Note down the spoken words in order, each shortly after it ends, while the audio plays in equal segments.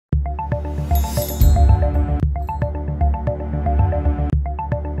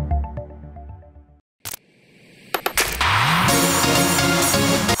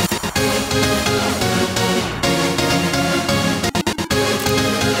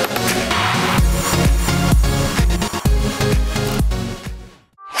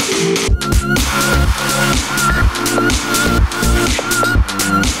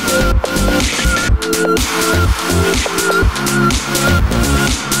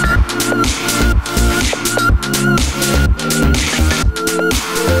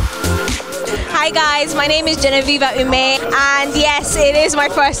Hi guys, my name is Genevieve Ume, and yes, it is my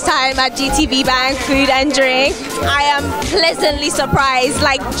first time at GTBankFoodDrink. I am pleasantly surprised,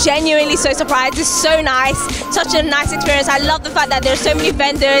 like genuinely so surprised. It's so nice, such a nice experience. I love the fact that there's so many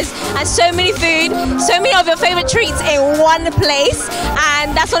vendors and so many food, so many of your favorite treats in one place,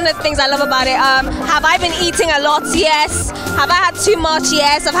 and that's one of the things I love about it. Have I been eating a lot? Yes. Have I had too much?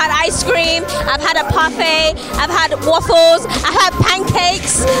 Yes. I've had ice cream, I've had a parfait, I've had waffles, I've had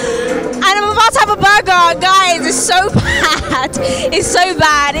pancakes, and I'm about to have a burger. Guys, it's so bad. It's so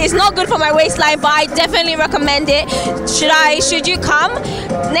bad. It's not good for my waistline, but I definitely recommend it. Should you come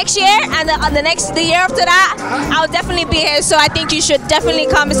next year and the year after that? I'll definitely be here, so I think you should definitely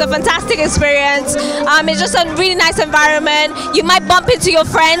come. It's a fantastic experience. It's just a really nice environment. You might bump into your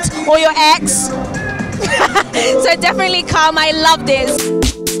friend or your ex. So definitely come. I love this.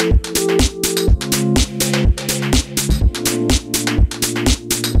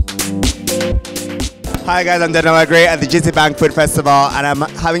 Hi guys, I'm Ndani Online at the GTBank Food Festival, and I'm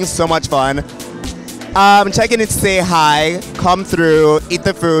having so much fun. I'm checking in to say hi, come through, eat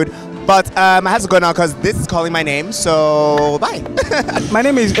the food, but I have to go now because this is calling my name, so bye. My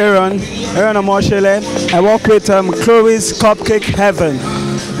name is Aaron Amoshele. I work with Chloe's Cupcake Heaven.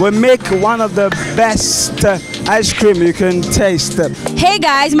 We make one of the best ice cream you can taste. Hey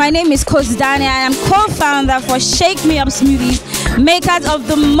guys, my name is Coach Ndani. I am co-founder for Shake Me Up Smoothies, makers of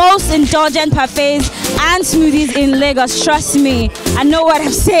the most indulgent parfaits and smoothies in Lagos. Trust me, I know what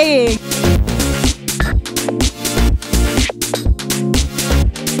I'm saying.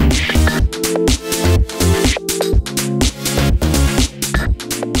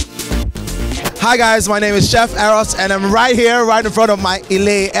 Hi guys, my name is Chef Eros, and I'm right here, right in front of my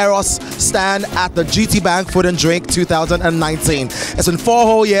Ile Eros stand at the GTBankFoodDrink 2019. It's been 4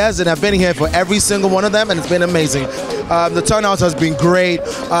 whole years, and I've been here for every single one of them, and it's been amazing. The turnout has been great.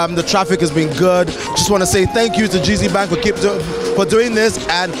 The traffic has been good. Just want to say thank you to GTBank for doing this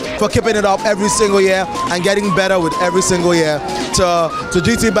and for keeping it up every single year and getting better with every single year. To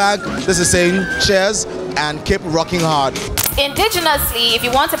GTBank, this is saying cheers and keep rocking hard. Indigenously, if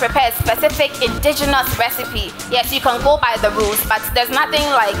you want to prepare a specific indigenous recipe, yes, you can go by the rules, but there's nothing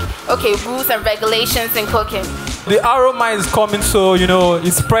like, okay, rules and regulations in cooking. The aroma is coming, so, you know,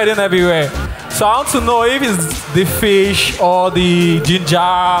 it's spreading everywhere. So I want to know if it's the fish or the ginger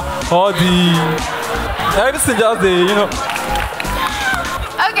or the, everything just the, you know.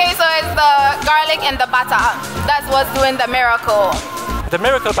 Okay, so it's the garlic and the butter. That's what's doing the miracle. The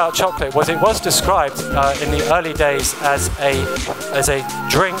miracle about chocolate was it was described in the early days as a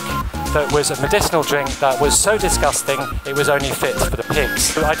drink that was a medicinal drink that was so disgusting it was only fit for the pigs.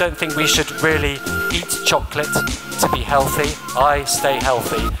 So I don't think we should really eat chocolate to be healthy. I stay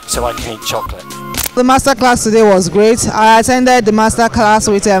healthy so I can eat chocolate. The masterclass today was great. I attended the masterclass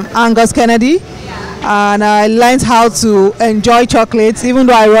with Angus Kennedy, and I learned how to enjoy chocolates even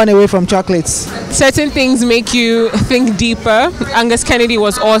though I run away from chocolates. Certain things make you think deeper. Angus Kennedy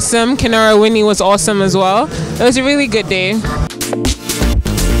was awesome. Kenara Winnie was awesome as well. It was a really good day.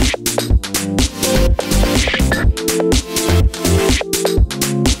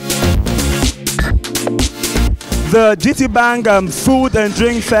 The GTBank Food and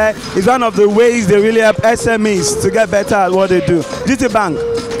Drink Fair is one of the ways they really help SMEs to get better at what they do. GTBank,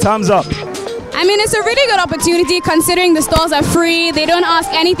 thumbs up. I mean, it's a really good opportunity considering the stalls are free, they don't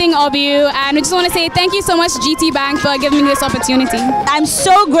ask anything of you, and we just want to say thank you so much GTBank for giving me this opportunity. I'm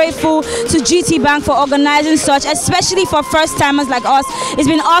so grateful to GTBank for organizing such, especially for first timers like us. It's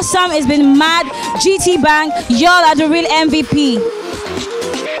been awesome, it's been mad. GTBank, y'all are the real MVP.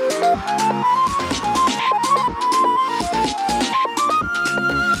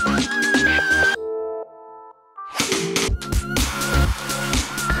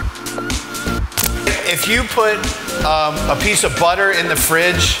 If you put a piece of butter in the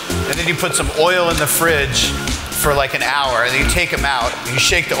fridge and then you put some oil in the fridge for like an hour and then you take them out and you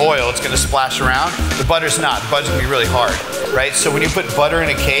shake the oil, it's going to splash around. The butter's not. The butter's going to be really hard, right? So when you put butter in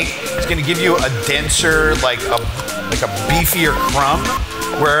a cake, it's going to give you a denser, like a beefier crumb,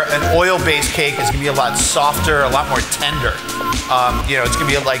 where an oil-based cake is going to be a lot softer, a lot more tender. You know, it's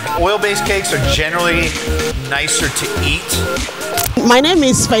going to be like oil-based cakes are generally nicer to eat. My name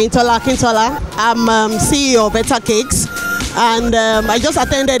is Feintola Akintola. I'm CEO of Better Cakes, and I just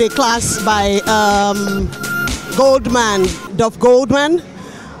attended a class by Goldman, Duff Goldman.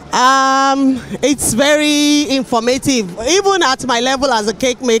 It's very informative. Even at my level as a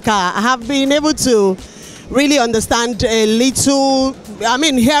cake maker, I have been able to really understand a little, I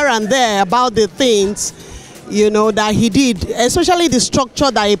mean, here and there about the things, you know, that he did, especially the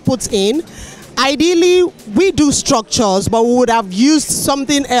structure that he puts in. Ideally, we do structures, but we would have used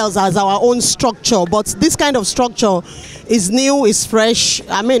something else as our own structure. But this kind of structure is new, is fresh.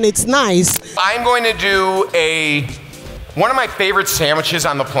 I mean, it's nice. I'm going to do one of my favorite sandwiches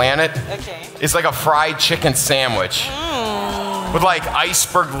on the planet. Okay. Is like a fried chicken sandwich. With like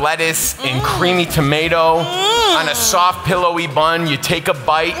iceberg lettuce and creamy tomato on a soft pillowy bun. You take a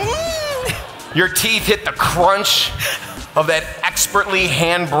bite, your teeth hit the crunch of that expertly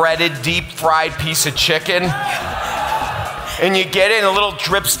hand-breaded, deep-fried piece of chicken. And you get it and a little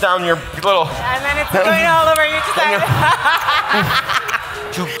drips down your little... And then it's going all over your side.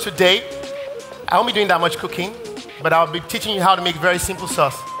 Today, I won't be doing that much cooking, but I'll be teaching you how to make very simple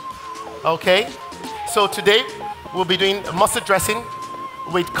sauce. Okay? So today, we'll be doing mustard dressing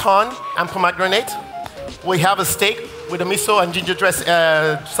with corn and pomegranate. We have a steak with a miso and ginger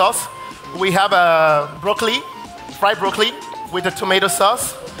sauce. We have a fried broccoli with a tomato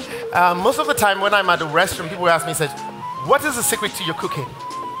sauce. Most of the time when I'm at the restaurant, people ask me, what is the secret to your cooking?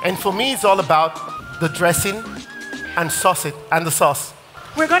 And for me, it's all about the dressing and the sauce.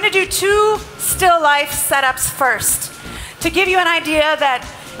 We're going to do 2 still life setups first to give you an idea that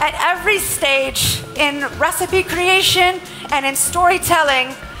at every stage in recipe creation and in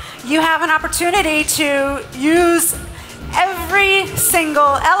storytelling, you have an opportunity to use every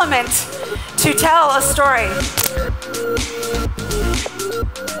single element to tell a story.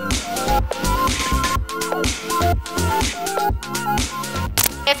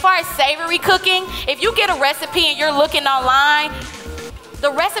 As far as savory cooking, if you get a recipe and you're looking online,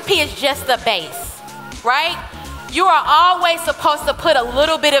 the recipe is just the base, right? You are always supposed to put a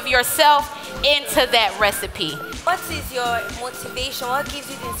little bit of yourself into that recipe. What is your motivation? What gives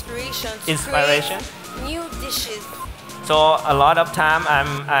you the inspiration to Inspiration? create new dishes? So a lot of time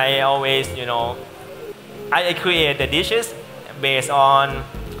I always, I create the dishes based on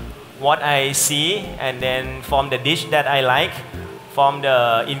what I see, and then from the dish that I like, from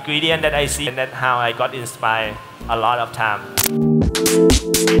the ingredient that I see, and that's how I got inspired a lot of time.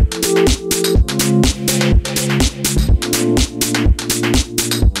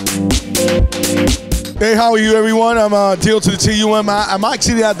 Hey, how are you, everyone? I'm Deal to the TUM. I'm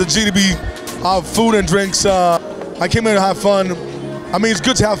actually at the GTB Food and Drinks. I came here to have fun. I mean, it's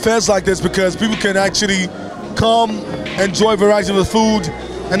good to have fairs like this because people can actually come, enjoy variety of the food,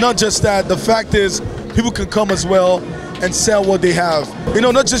 and not just that. The fact is, people can come as well and sell what they have.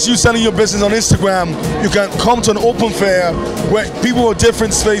 Not just you selling your business on Instagram. You can come to an open fair where people of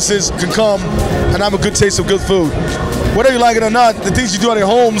different spaces can come and have a good taste of good food. Whether you like it or not, the things you do at your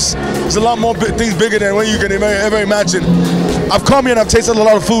homes is a lot more things bigger than what you can ever imagine. I've come here and I've tasted a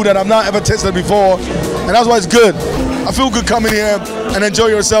lot of food that I've not ever tasted before, and that's why it's good. I feel good coming here and enjoy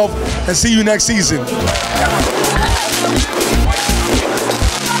yourself, and see you next season.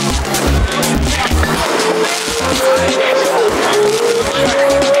 Hey!